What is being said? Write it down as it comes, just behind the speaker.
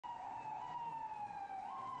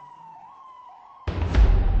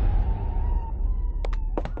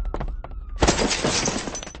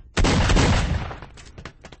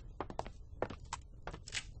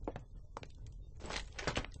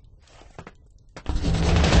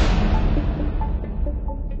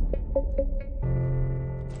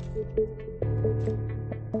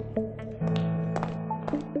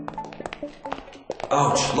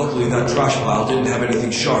Ouch, luckily that trash pile didn't have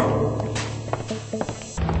anything sharp.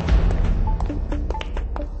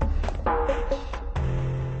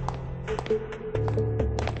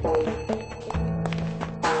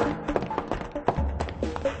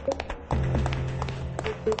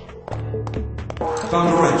 Found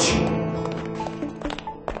a wrench.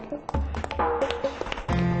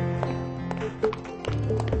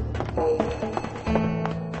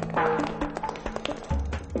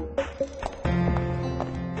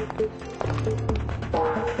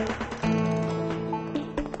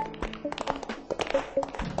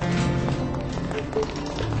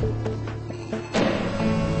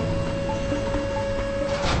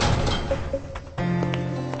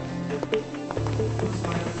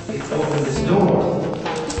 It's opened this door.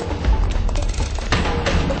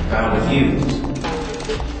 Found a fuse.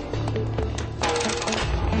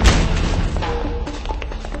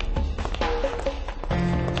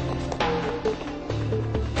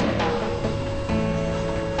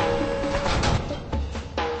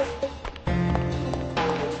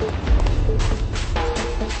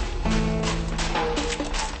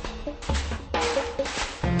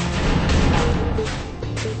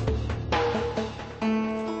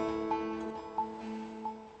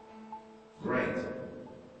 Great.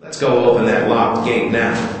 Let's go open that locked gate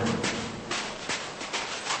now.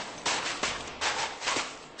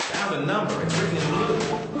 Found a number. It's written in blue.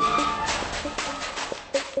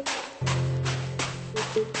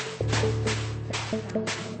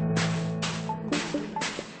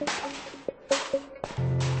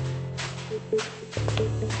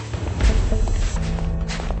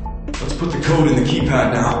 Let's put the code in the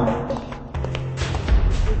keypad now.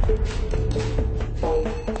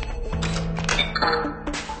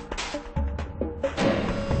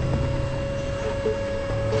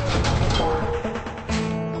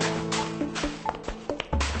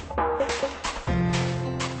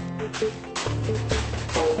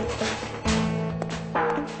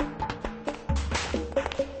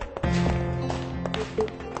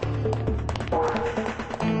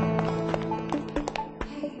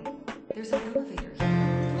 There's an elevator here.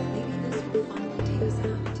 Maybe this will finally take us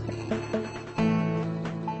out.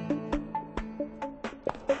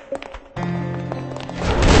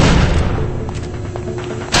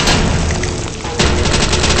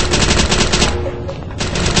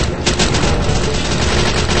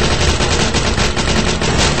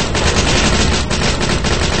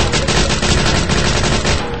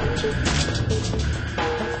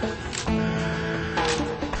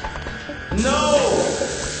 No!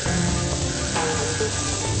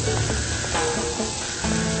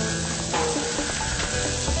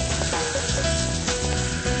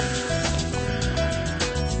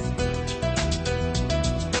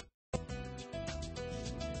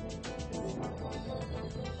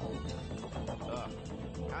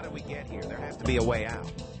 How did we get here? There has to be a way out.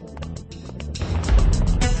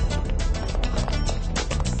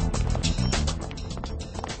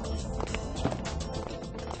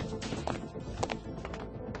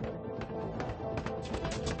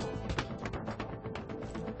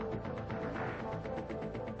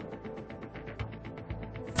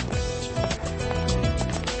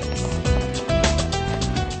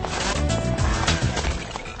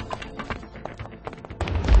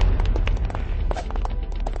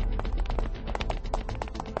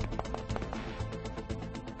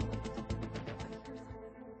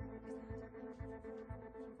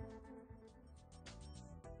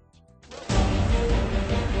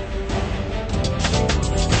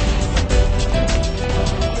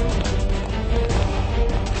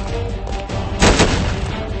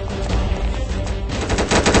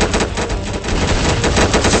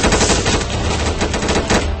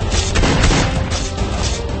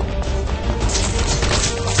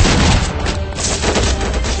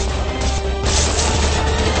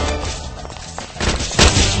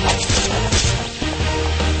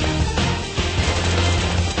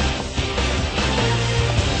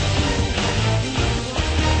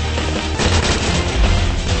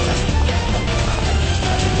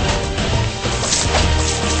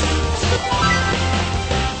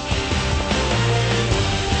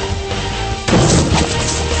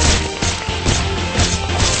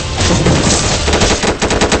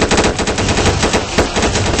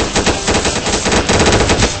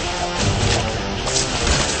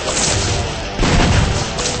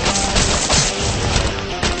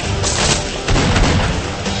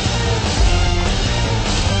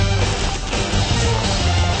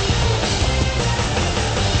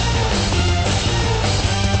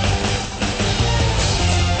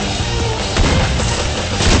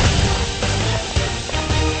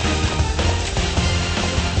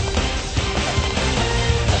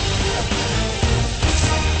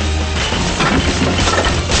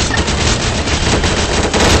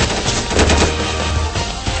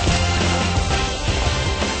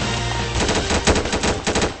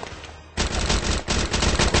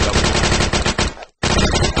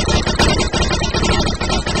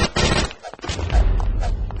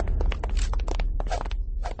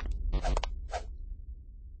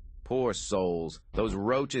 Poor souls. Those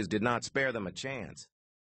roaches did not spare them a chance.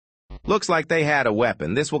 Looks like they had a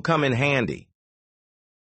weapon. This will come in handy.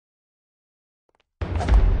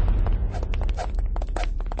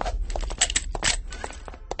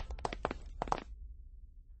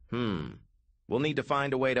 We'll need to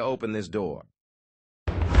find a way to open this door.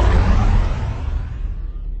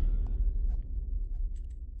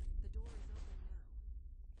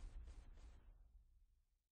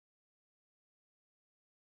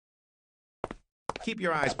 Keep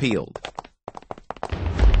your eyes peeled.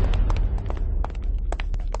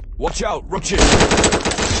 Watch out, roaches!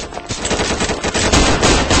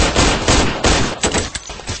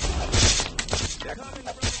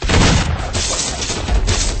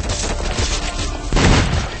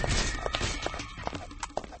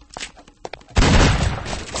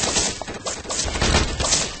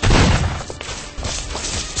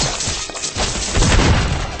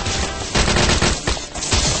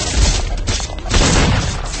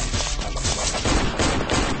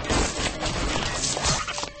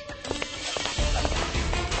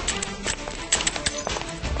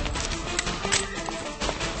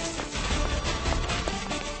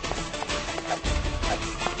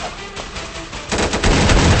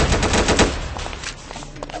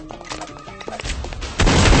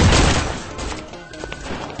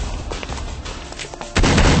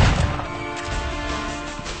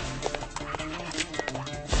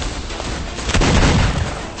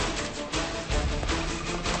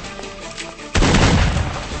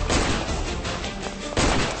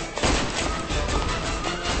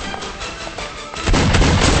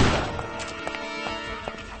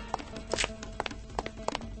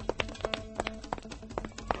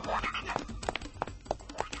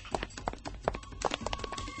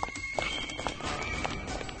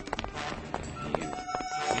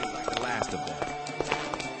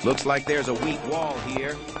 Looks like there's a weak wall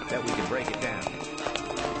here that we can break it down.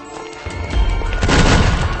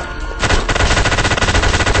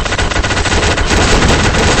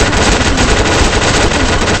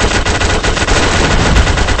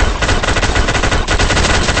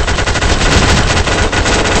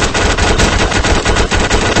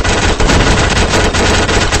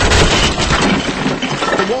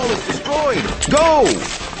 The wall is destroyed! Go!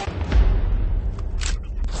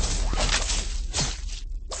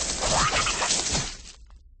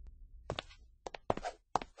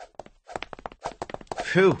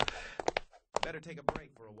 Phew. Better take a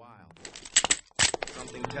break for a while.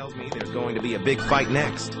 Something tells me there's going to be a big fight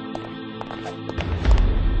next.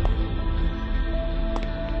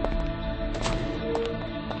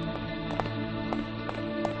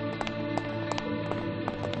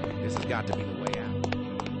 This has got to be the way out.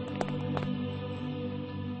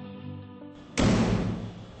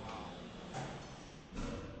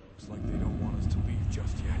 Looks like they don't want us to leave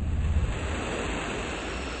just yet.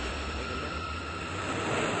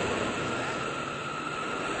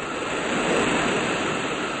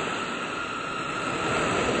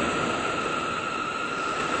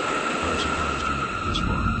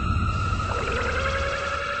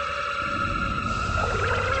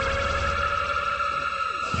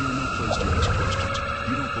 You're no place to ask questions.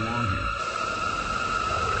 You don't belong here.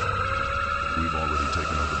 We've already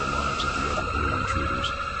taken over the lives of the other blue intruders.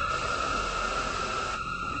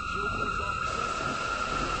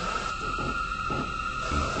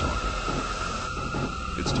 Enough talking.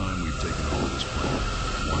 It's time we've taken over this planet,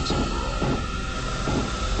 once and for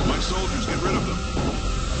all. My soldiers, get rid of them!